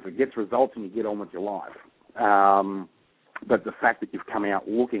nonsense, it gets results and you get on with your life. But the fact that you've come out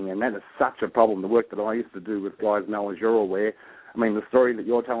looking, and that is such a problem, the work that I used to do with guys, Mel, as you're aware, I mean, the story that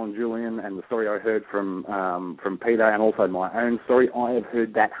you're telling, Julian, and the story I heard from Peter, and also my own story, I have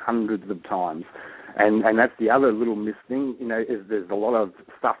heard that hundreds of times. And that's the other little missed thing, is there's a lot of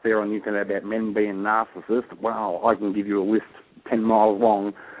stuff there on the internet about men being narcissists. Wow, I can give you a list 10 miles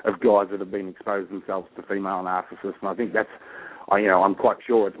long of guys that have been exposed themselves to female narcissists, and I think that's, I'm quite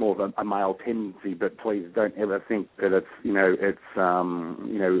sure it's more of a male tendency, but please don't ever think that it's,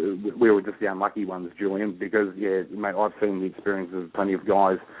 we were just the unlucky ones, Julian, because, mate, I've seen the experiences of plenty of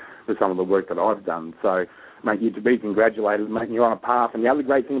guys with some of the work that I've done. So, mate, you're to be congratulated, mate, and you're on a path. And the other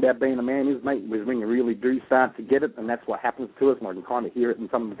great thing about being a man is, mate, is when you really do start to get it, and that's what happens to us, and I can kind of hear it in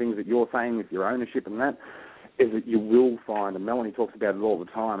some of the things that you're saying with your ownership and that, is that you will find, and Melanie talks about it all the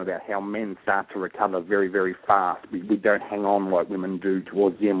time, about how men start to recover very, very fast. We don't hang on like women do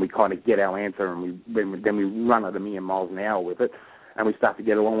towards the end. We kind of get our answer, and then we run at a million miles an hour with it, and we start to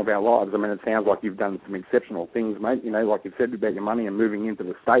get along with our lives. I mean, it sounds like you've done some exceptional things, mate, like you said about your money and moving into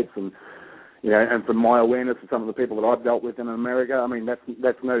the States, and and from my awareness of some of the people that I've dealt with in America, I mean,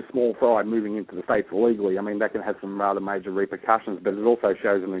 that's no small fry moving into the States illegally. I mean, that can have some rather major repercussions, but it also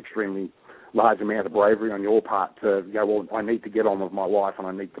shows an extremely large amount of bravery on your part to go, well, I need to get on with my life and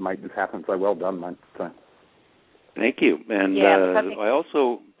I need to make this happen. So well done, mate. So. Thank you. And I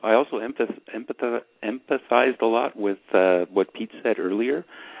also empathized a lot with what Pete said earlier.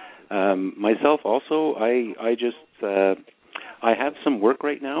 Myself also, I have some work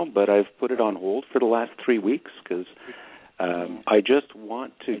right now, but I've put it on hold for the last 3 weeks because I just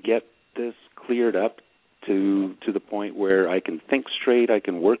want to get this cleared up to the point where I can think straight, I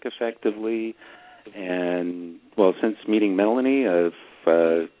can work effectively, and well, since meeting Melanie, I've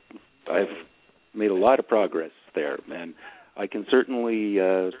made a lot of progress there, and I can certainly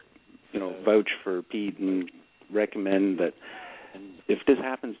vouch for Pete and recommend that if this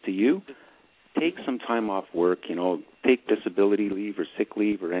happens to you, take some time off work, take disability leave or sick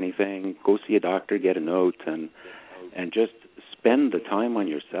leave or anything, go see a doctor, get a note, and just spend the time on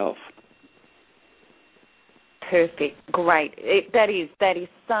yourself. Perfect. Great. That is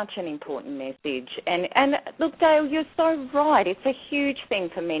such an important message. And look, Dale, you're so right. It's a huge thing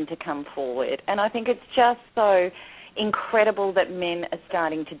for men to come forward. And I think it's just so incredible that men are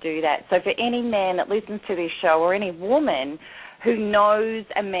starting to do that. So for any man that listens to this show or any woman who knows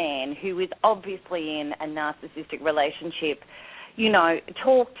a man who is obviously in a narcissistic relationship,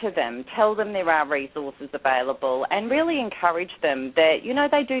 talk to them, tell them there are resources available, and really encourage them that,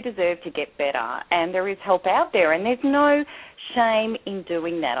 they do deserve to get better and there is help out there, and there's no shame in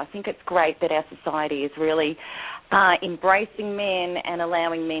doing that. I think it's great that our society is really embracing men and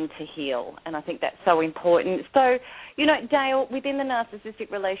allowing men to heal, and I think that's so important. So, Dale, within the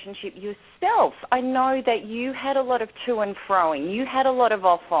narcissistic relationship yourself, I know that you had a lot of to and froing. You had a lot of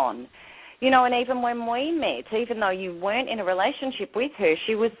off-on. And even when we met, even though you weren't in a relationship with her,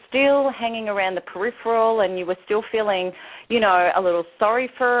 she was still hanging around the peripheral, and you were still feeling, a little sorry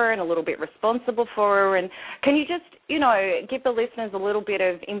for her and a little bit responsible for her. And can you just, give the listeners a little bit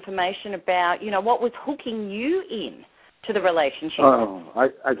of information about, what was hooking you in to the relationship?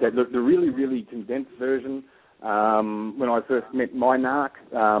 Okay. The really, really condensed version. When I first met my narc,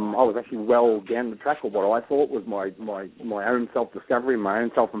 I was actually well down the track of what I thought was my own self-discovery, my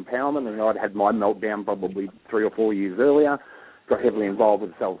own self-empowerment, and I'd had my meltdown probably 3 or 4 years earlier, got heavily involved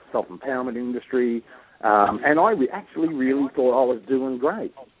with the self-empowerment industry, and I actually really thought I was doing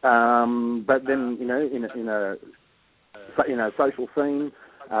great. But then, in a social scene,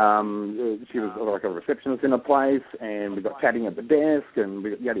 she was like a receptionist in a place, and we got chatting at the desk, and we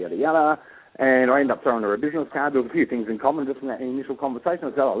got yada, yada, yada. And I ended up throwing her a business card. There was a few things in common just in that initial conversation.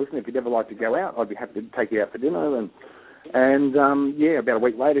 I said, listen, if you'd ever like to go out, I'd be happy to take you out for dinner. And about a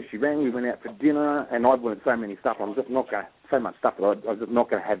week later, she rang. We went out for dinner, and I've learned so many stuff. I'm just not going so much stuff that I'm just not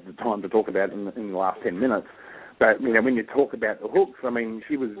going to have the time to talk about in the last 10 minutes. But, when you talk about the hooks,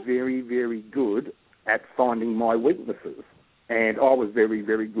 she was very, very good at finding my weaknesses. And I was very,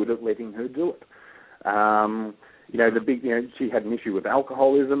 very good at letting her do it. She had an issue with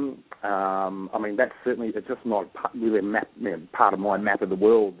alcoholism. That's certainly, it's just not really part of my map of the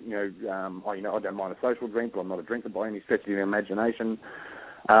world. I don't mind a social drink, but I'm not a drinker by any stretch of the imagination.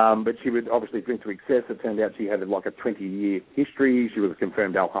 But she would obviously drink to excess. It turned out she had like a 20-year history. She was a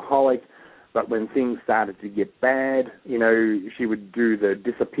confirmed alcoholic. But when things started to get bad, she would do the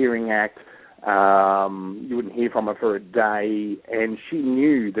disappearing act. You wouldn't hear from her for a day, and she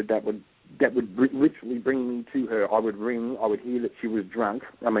knew that would literally bring me to her. I would ring, I would hear that she was drunk.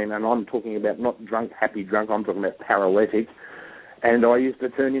 And I'm talking about not drunk, happy drunk, I'm talking about paralytic. And I used to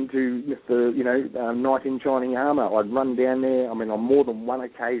turn into Mr., knight in shining armour. I'd run down there. On more than one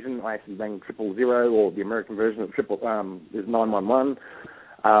occasion, I actually rang 000, or the American version of is 911.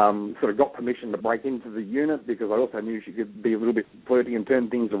 Sort of got permission to break into the unit because I also knew she could be a little bit flirty and turn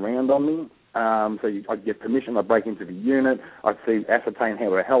things around on me. I'd get permission, I'd break into the unit, I'd ascertain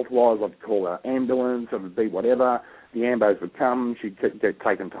how her health was, I'd call an ambulance, it would be whatever, the ambos would come, she'd get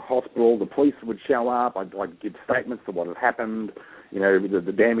taken to hospital, the police would show up, I'd give statements to what had happened,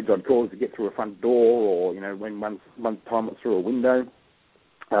 the damage I'd caused to get through a front door, or, when one time it was through a window.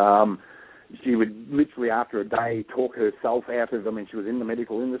 She would literally, after a day, talk herself out of, she was in the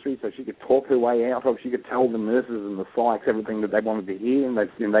medical industry, so she could talk her way out of, she could tell the nurses and the psychs everything that they wanted to hear, and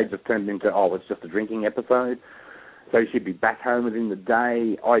they just turned into, it's just a drinking episode. So she'd be back home within the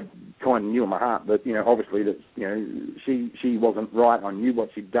day. I kind of knew in my heart that, obviously that, she wasn't right. I knew what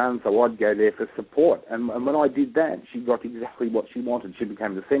she'd done, so I'd go there for support. And when I did that, she got exactly what she wanted. She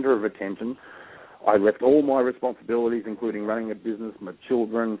became the centre of attention. I left all my responsibilities, including running a business, my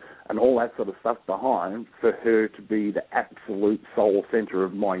children, and all that sort of stuff behind for her to be the absolute sole centre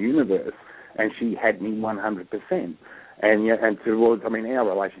of my universe. And she had me 100%. And towards, our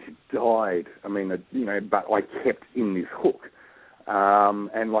relationship died. But I kept in this hook.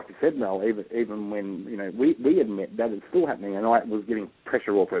 And like you said, Mel, even when, we had met, that is still happening. And I was getting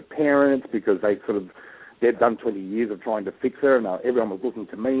pressure off her parents because they'd done 20 years of trying to fix her, and everyone was looking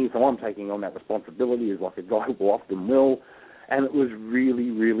to me, so I'm taking on that responsibility as like a guy who often will. And it was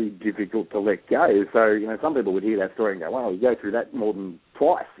really, really difficult to let go. So, some people would hear that story and go, well, you go through that more than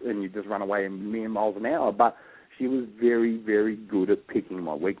twice and you just run away a million miles an hour. But she was very, very good at picking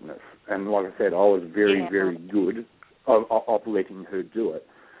my weakness. And like I said, I was very, very good of letting her do it.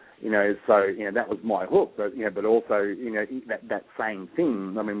 So, that was my hook. But, but also, that same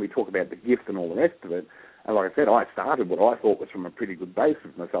thing, we talk about the gift and all the rest of it. And like I said, I started what I thought was from a pretty good base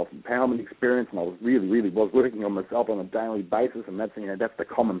with my self-empowerment experience, and I was really, really was working on myself on a daily basis, and that's, that's the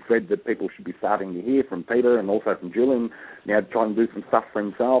common thread that people should be starting to hear from Peter and also from Julian, trying to do some stuff for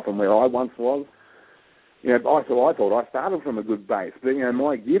himself and where I once was. I thought I started from a good base, but,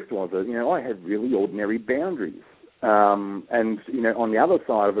 my gift was that, I had really ordinary boundaries. And, on the other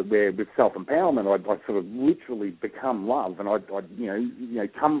side of it, where with self-empowerment, I'd sort of literally become love, and I'd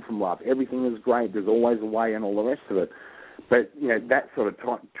come from love. Everything is great. There's always a way and all the rest of it. But, that sort of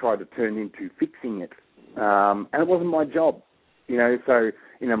tried to turn into fixing it. And it wasn't my job, So,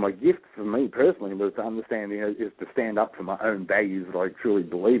 my gift for me personally was to understand, is to stand up for my own values that I truly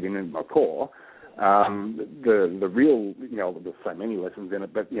believe in my core. The real, there's so many lessons in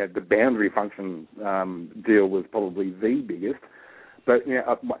it, but, the boundary function deal was probably the biggest. But,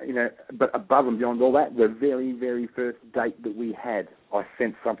 but above and beyond all that, the very, very first date that we had, I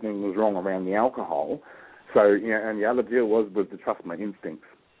sensed something was wrong around the alcohol. So, and the other deal was to trust my instincts.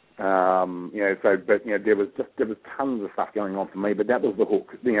 There was tons of stuff going on for me, but that was the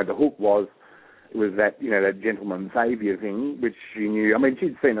hook. The hook was that, that gentleman savior thing, which she knew.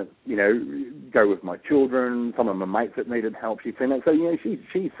 She'd seen it, go with my children, some of my mates that needed help. She'd seen it. So,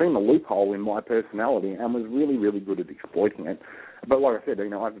 she'd seen the loophole in my personality and was really, really good at exploiting it. But like I said, I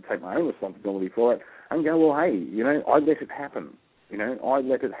have to take my own responsibility for it and go, well, hey, I let it happen. I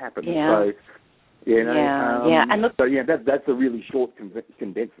let it happen. Yeah. So, and look, so that's a really short,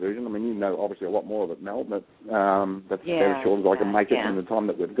 condensed version. Obviously a lot more of it, Mel, but that's as short as I can make it in the time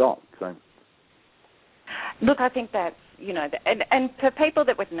that we've got. So. Look, I think that's, and for people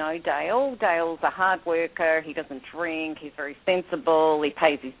that would know Dale, Dale's a hard worker. He doesn't drink. He's very sensible. He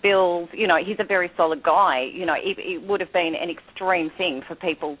pays his bills. He's a very solid guy. It would have been an extreme thing for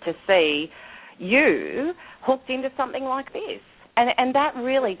people to see you hooked into something like this. And that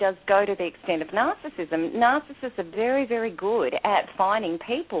really does go to the extent of narcissism. Narcissists are very, very good at finding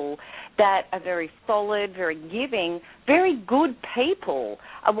people that are very solid, very giving, very good people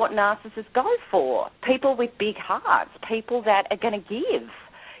are what narcissists go for. People with big hearts, people that are going to give,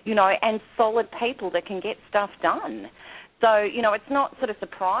 and solid people that can get stuff done. So, it's not sort of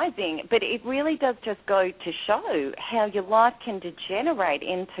surprising, but it really does just go to show how your life can degenerate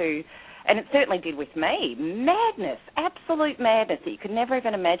into, and it certainly did with me, madness, absolute madness that you could never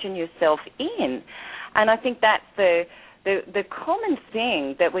even imagine yourself in. And I think that's the common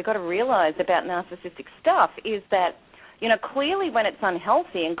thing that we've got to realise about narcissistic stuff is that, clearly when it's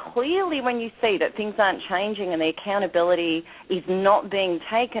unhealthy and clearly when you see that things aren't changing and the accountability is not being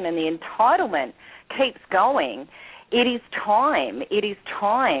taken and the entitlement keeps going, it is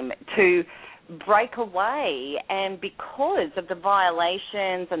time to break away. And because of the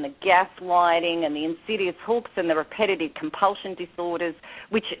violations and the gaslighting and the insidious hooks and the repetitive compulsion disorders,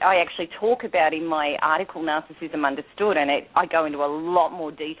 which I actually talk about in my article, Narcissism Understood, and I go into a lot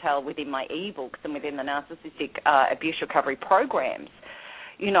more detail within my ebooks and within the narcissistic abuse recovery programs,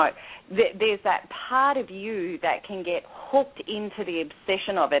 there's that part of you that can get hooked into the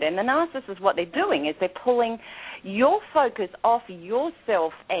obsession of it. And the narcissists, what they're doing is they're pulling your focus off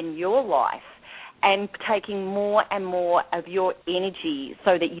yourself and your life and taking more and more of your energy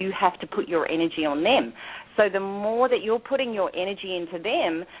so that you have to put your energy on them. So the more that you're putting your energy into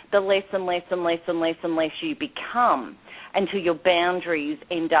them, the less and less and less and less and less you become, until your boundaries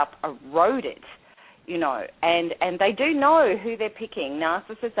end up eroded, and they do know who they're picking.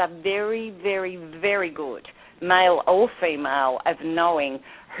 Narcissists are very, very, very good, male or female, of knowing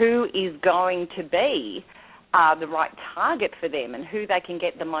who is going to be the right target for them and who they can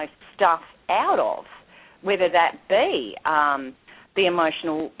get the most stuff out of, whether that be the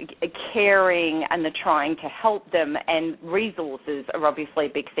emotional caring and the trying to help them, and resources are obviously a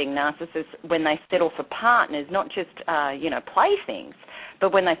big thing. Narcissists, when they settle for partners, not just, playthings,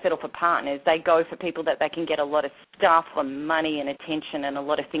 but when they settle for partners, they go for people that they can get a lot of stuff and money and attention and a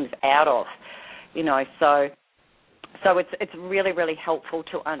lot of things out of, So it's really, really helpful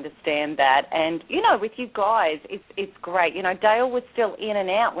to understand that. And, with you guys, it's great. Dale was still in and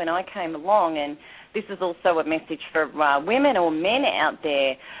out when I came along, and this is also a message for women or men out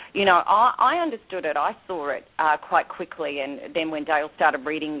there. I understood it. I saw it quite quickly. And then when Dale started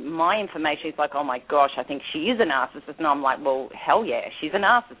reading my information, he's like, oh, my gosh, I think she is a narcissist. And I'm like, well, hell yeah, she's a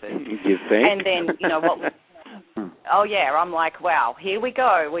narcissist. You think? And then, what... Oh, yeah, I'm like, wow, here we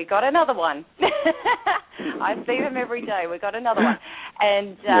go. We got another one. I see them every day. We got another one.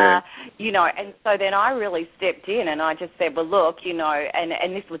 And, and so then I really stepped in and I just said, well, look,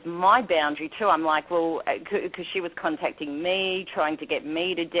 and this was my boundary too. I'm like, well, because she was contacting me, trying to get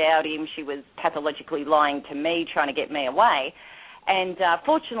me to doubt him. She was pathologically lying to me, trying to get me away. And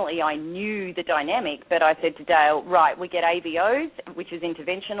fortunately, I knew the dynamic, but I said to Dale, right, we get AVOs, which is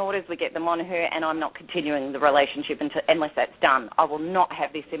intervention orders, we get them on her, and I'm not continuing the relationship unless that's done. I will not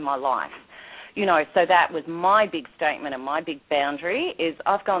have this in my life. So that was my big statement and my big boundary is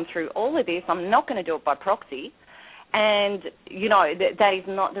I've gone through all of this. I'm not going to do it by proxy. And, that is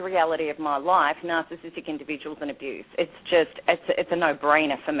not the reality of my life, narcissistic individuals and abuse. It's just, it's a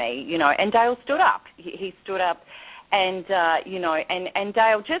no-brainer for me, And Dale stood up. He stood up. And, and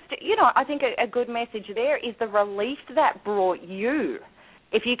Dale, just, I think a good message there is the relief that brought you.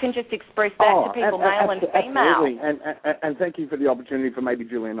 If you can just express that to people, male and female. Absolutely, and thank you for the opportunity for maybe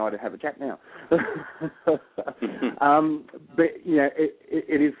Julie and I to have a chat now. But,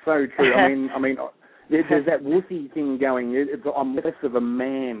 it is so true. I mean, there's that wussy thing going. I'm less of a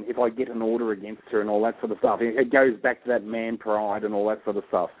man if I get an order against her and all that sort of stuff. It goes back to that man pride and all that sort of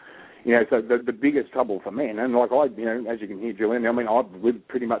stuff. So the biggest trouble for men, and like as you can hear, Julian, I've lived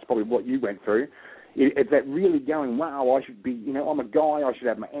pretty much probably what you went through. It's that really going, wow, I should be, I'm a guy, I should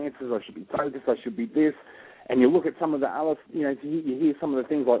have my answers, I should be focused, I should be this. And you look at some of the other, you hear some of the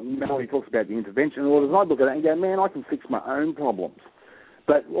things like Melanie talks about the intervention orders, and I look at that and go, man, I can fix my own problems.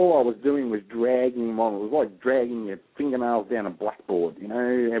 But all I was doing was dragging them on. It was like dragging your fingernails down a blackboard, It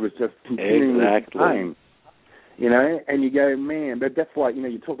was just continuing the pain. And you go, man, but that's like,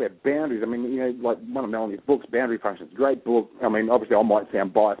 you talk about boundaries. I mean, like one of Melanie's books, Boundary Functions, great book. I mean, obviously I might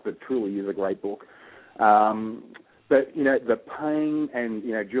sound biased, but it truly is a great book. But, the pain and,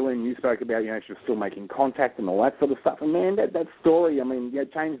 Julian, you spoke about, she was still making contact and all that sort of stuff. And, man, that story, I mean,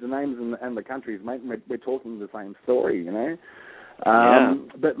 change the names and the countries, mate, we're talking the same story,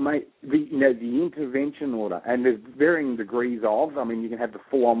 But, mate, the intervention order, and there's varying degrees of, I mean, you can have the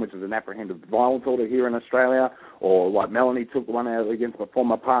full-on, which is an apprehended violence order here in Australia, or like Melanie took one out against my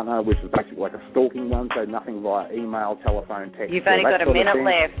former partner, which was basically like a stalking one, so nothing via email, telephone, text. You've only got a minute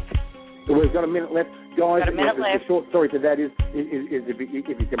left. So we've got a minute left. Guys, the short story to that is if you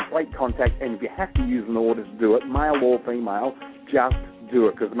complete contact, and if you have to use an order to do it, male or female, just do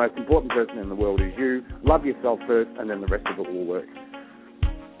it, because the most important person in the world is you. Love yourself first, and then the rest of it will work.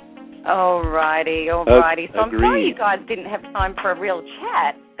 All righty. So I'm sorry you guys didn't have time for a real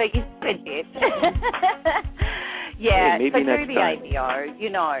chat, but you said yes. Yeah, hey, maybe so next do the ABO,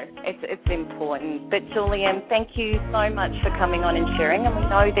 it's important. But Julian, thank you so much for coming on and sharing, and we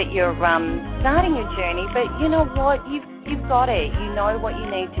know that you're starting your journey, but you know what, you've got it. You know what you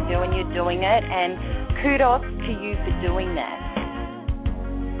need to do and you're doing it, and kudos to you for doing that.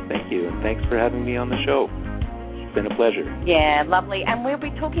 Thank you, and thanks for having me on the show. It's been a pleasure. Yeah, lovely. And we'll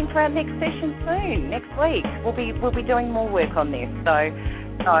be talking for our next session soon, next week. We'll be doing more work on this. So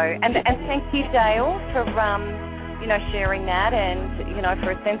and thank you, Dale, for sharing that, and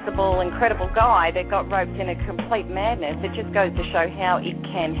for a sensible, incredible guy that got roped in a complete madness. It just goes to show how it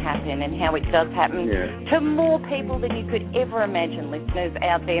can happen and how it does happen to more people than you could ever imagine, listeners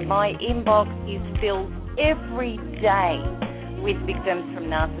out there. My inbox is filled every day with victims from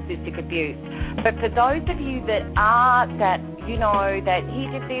narcissistic abuse. But for those of you that are that he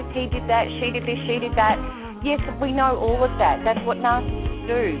did this, he did that, she did this, she did that, yes, we know all of that. That's what narcissists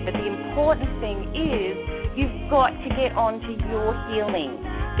do. But the important thing is you've got to get on to your healing.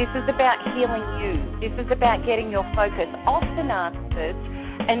 This is about healing you. This is about getting your focus off the narcissist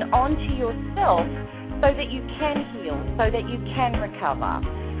and onto yourself so that you can heal, so that you can recover.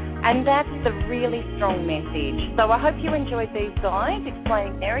 And that's the really strong message. So I hope you enjoyed these guys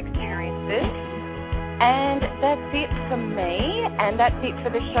explaining their experiences. And that's it from me, and that's it for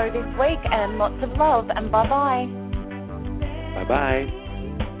the show this week. And lots of love, and bye-bye. Bye-bye.